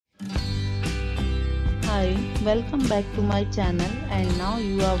Hi, welcome back to my channel and now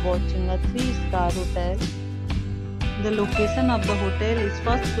you are watching a 3-star hotel. The location of the hotel is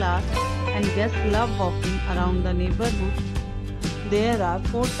first class and guests love walking around the neighborhood. There are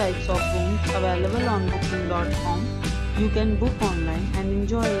 4 types of rooms available on booking.com. You can book online and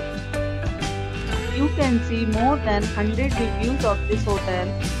enjoy it. You can see more than 100 reviews of this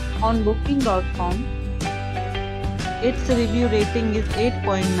hotel on booking.com. Its review rating is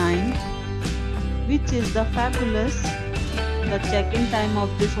 8.9, which is the fabulous. The check-in time of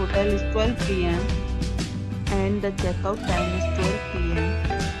this hotel is 12 p.m. and the checkout time is 12 p.m.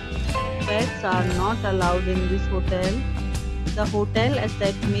 Pets are not allowed in this hotel. The hotel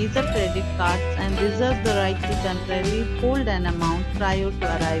accepts major credit cards and reserves the right to temporarily hold an amount prior to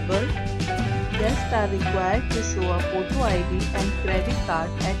arrival. Guests are required to show a photo ID and credit card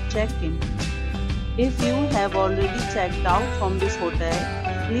at check-in. If you have already checked out from this hotel,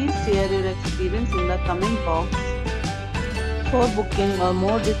 please share your experience in the comment box. For booking or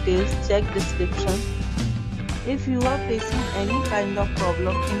more details, check description. If you are facing any kind of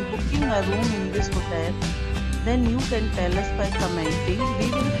problem in booking a room in this hotel, then you can tell us by commenting. We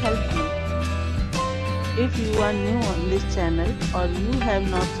will help you. If you are new on this channel or you have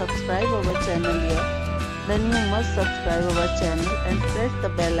not subscribed our channel yet, then you must subscribe our channel and press the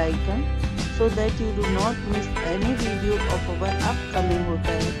bell icon so that you do not miss any video of our upcoming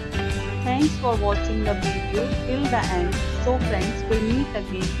hotel. Thanks for watching the video till the end. So friends, we'll meet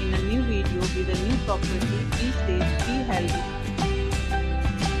again in a new video with a new property. Be safe, be healthy.